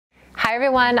Hi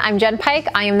everyone, I'm Jenn Pike.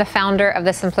 I am the founder of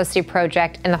the Simplicity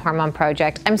Project and the Hormone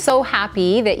Project. I'm so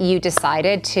happy that you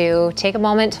decided to take a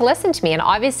moment to listen to me, and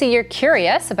obviously you're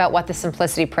curious about what the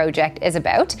Simplicity Project is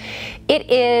about. It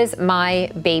is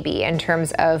my baby in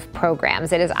terms of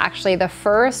programs. It is actually the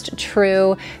first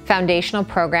true foundational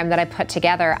program that I put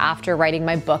together after writing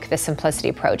my book, The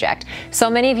Simplicity Project. So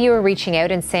many of you are reaching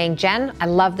out and saying, Jenn, I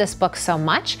love this book so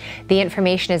much. The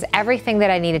information is everything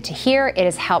that I needed to hear. It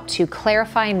has helped to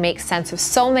clarify and make sense of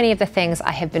so many of the things I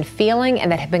have been feeling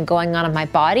and that have been going on in my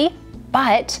body,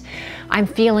 but I'm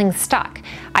feeling stuck.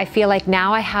 I feel like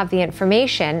now I have the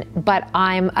information, but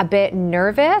I'm a bit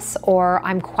nervous, or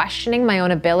I'm questioning my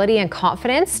own ability and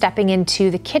confidence stepping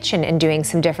into the kitchen and doing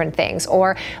some different things,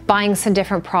 or buying some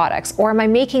different products, or am I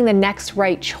making the next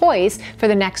right choice for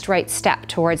the next right step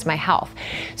towards my health?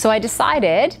 So I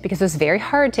decided, because it was very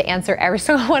hard to answer every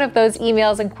single one of those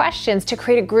emails and questions, to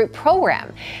create a group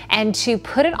program and to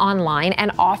put it online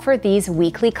and offer these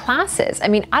weekly classes. I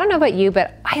mean, I don't know about you,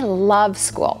 but I love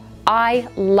school. I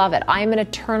love it. I am an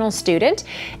eternal student,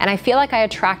 and I feel like I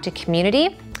attract a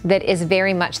community that is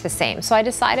very much the same. So I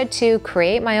decided to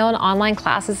create my own online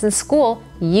classes in school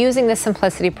using the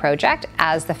Simplicity Project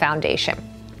as the foundation.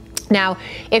 Now,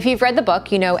 if you've read the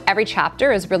book, you know every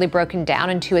chapter is really broken down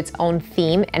into its own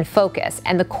theme and focus,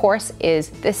 and the course is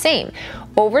the same.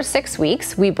 Over 6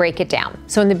 weeks, we break it down.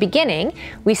 So in the beginning,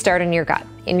 we start in your gut,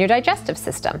 in your digestive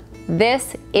system.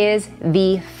 This is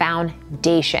the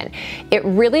foundation. It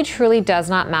really truly does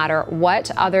not matter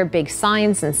what other big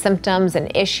signs and symptoms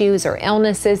and issues or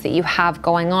illnesses that you have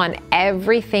going on.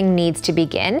 Everything needs to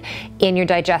begin in your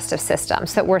digestive system.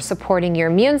 So that we're supporting your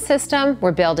immune system,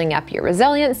 we're building up your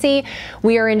resiliency,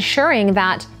 we are ensuring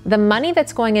that the money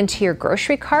that's going into your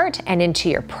grocery cart and into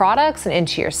your products and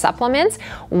into your supplements,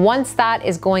 once that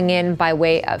is going in by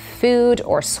way of food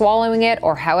or swallowing it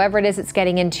or however it is it's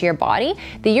getting into your body,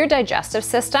 that your digestive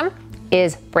system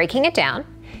is breaking it down,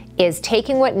 is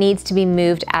taking what needs to be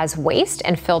moved as waste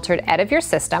and filtered out of your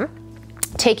system,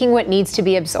 taking what needs to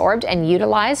be absorbed and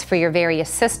utilized for your various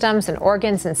systems and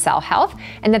organs and cell health,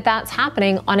 and that's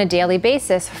happening on a daily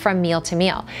basis from meal to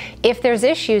meal. If there's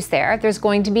issues there, there's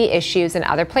going to be issues in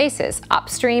other places,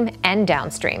 upstream and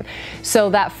downstream. So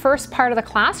that first part of the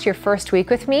class, your first week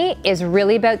with me, is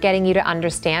really about getting you to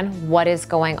understand what is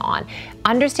going on.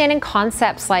 Understanding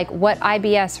concepts like what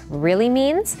IBS really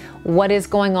means, what is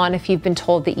going on if you've been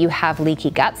told that you have leaky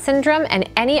gut syndrome, and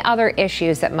any other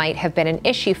issues that might have been an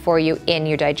issue for you in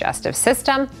your digestive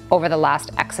system over the last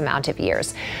X amount of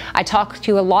years. I talk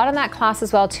to you a lot in that class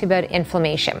as well too about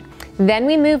inflammation. Then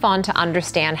we move on to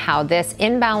understand how this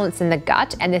imbalance in the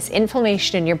gut and this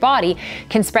inflammation in your body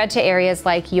can spread to areas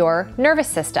like your nervous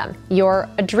system, your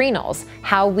adrenals,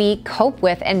 how we cope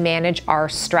with and manage our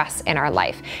stress in our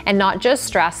life, and not just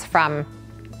stress from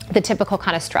the typical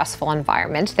kind of stressful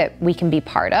environment that we can be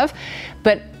part of,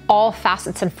 but all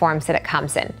facets and forms that it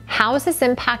comes in. How is this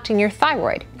impacting your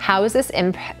thyroid? How is this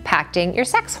impacting your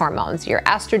sex hormones, your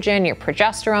estrogen, your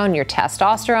progesterone, your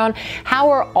testosterone? How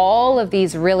are all of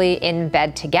these really in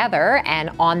bed together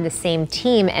and on the same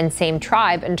team and same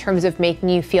tribe in terms of making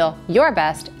you feel your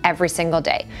best every single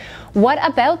day? What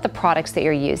about the products that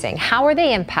you're using? How are they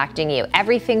impacting you?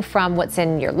 Everything from what's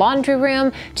in your laundry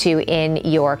room to in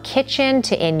your kitchen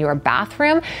to in your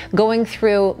bathroom, going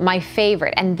through my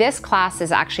favorite. And this class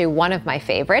is actually one of my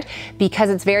favorite because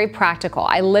it's very practical.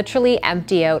 I literally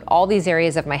empty out all these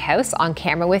areas of my house on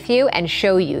camera with you and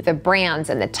show you the brands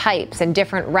and the types and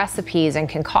different recipes and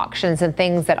concoctions and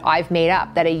things that I've made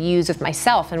up that I use with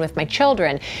myself and with my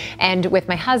children and with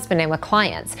my husband and with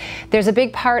clients. There's a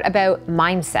big part about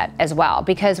mindset as well,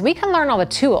 because we can learn all the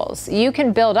tools. You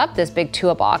can build up this big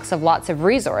toolbox of lots of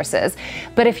resources,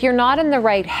 but if you're not in the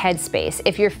right headspace,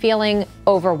 if you're feeling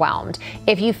overwhelmed,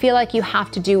 if you feel like you have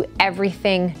to do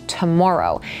everything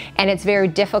tomorrow, and it's very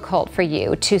difficult for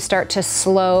you to start to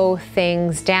slow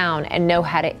things down and know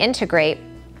how to integrate,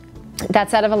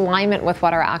 that's out of alignment with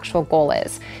what our actual goal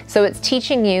is. So it's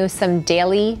teaching you some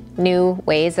daily new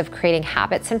ways of creating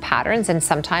habits and patterns and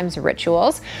sometimes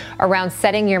rituals around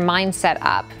setting your mindset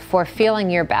up for feeling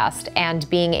your best and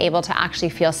being able to actually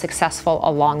feel successful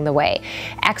along the way.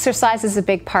 Exercise is a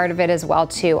big part of it as well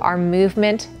too. Our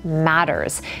movement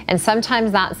matters. And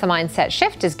sometimes that's the mindset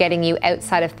shift, is getting you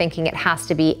outside of thinking it has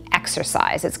to be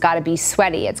exercise. It's got to be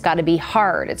sweaty. It's got to be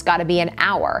hard. It's got to be an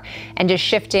hour. And just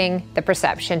shifting the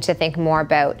perception to think more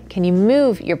about, can you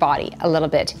move your body a little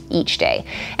bit each day?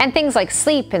 And things like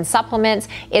sleep and supplements,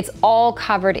 it's all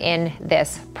covered in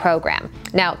this program.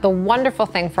 Now, the wonderful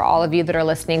thing for all of you that are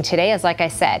listening today is, like I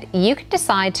said, you can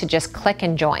decide to just click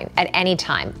and join at any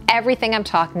time. Everything I'm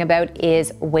talking about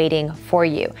is waiting for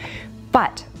you.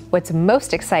 But what's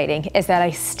most exciting is that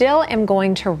I still am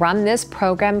going to run this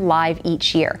program live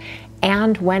each year.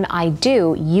 And when I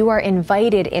do, you are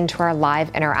invited into our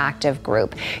live interactive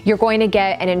group. You're going to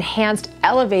get an enhanced,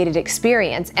 elevated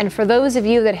experience. And for those of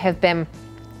you that have been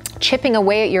chipping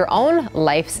away at your own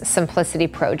life's simplicity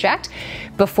project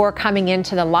before coming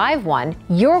into the live one,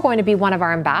 you're going to be one of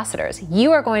our ambassadors.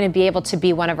 You are going to be able to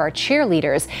be one of our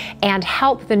cheerleaders and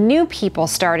help the new people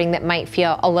starting that might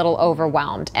feel a little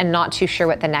overwhelmed and not too sure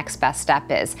what the next best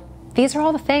step is. These are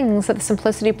all the things that the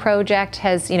Simplicity Project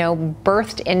has,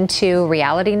 birthed into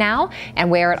reality now and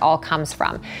where it all comes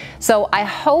from. So I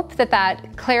hope that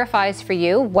that clarifies for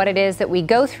you what it is that we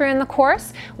go through in the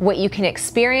course, what you can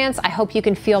experience. I hope you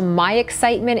can feel my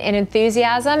excitement and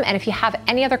enthusiasm. And if you have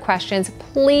any other questions,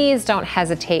 please don't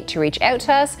hesitate to reach out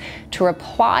to us, to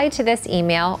reply to this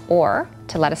email, or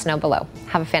to let us know below.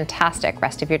 Have a fantastic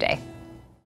rest of your day.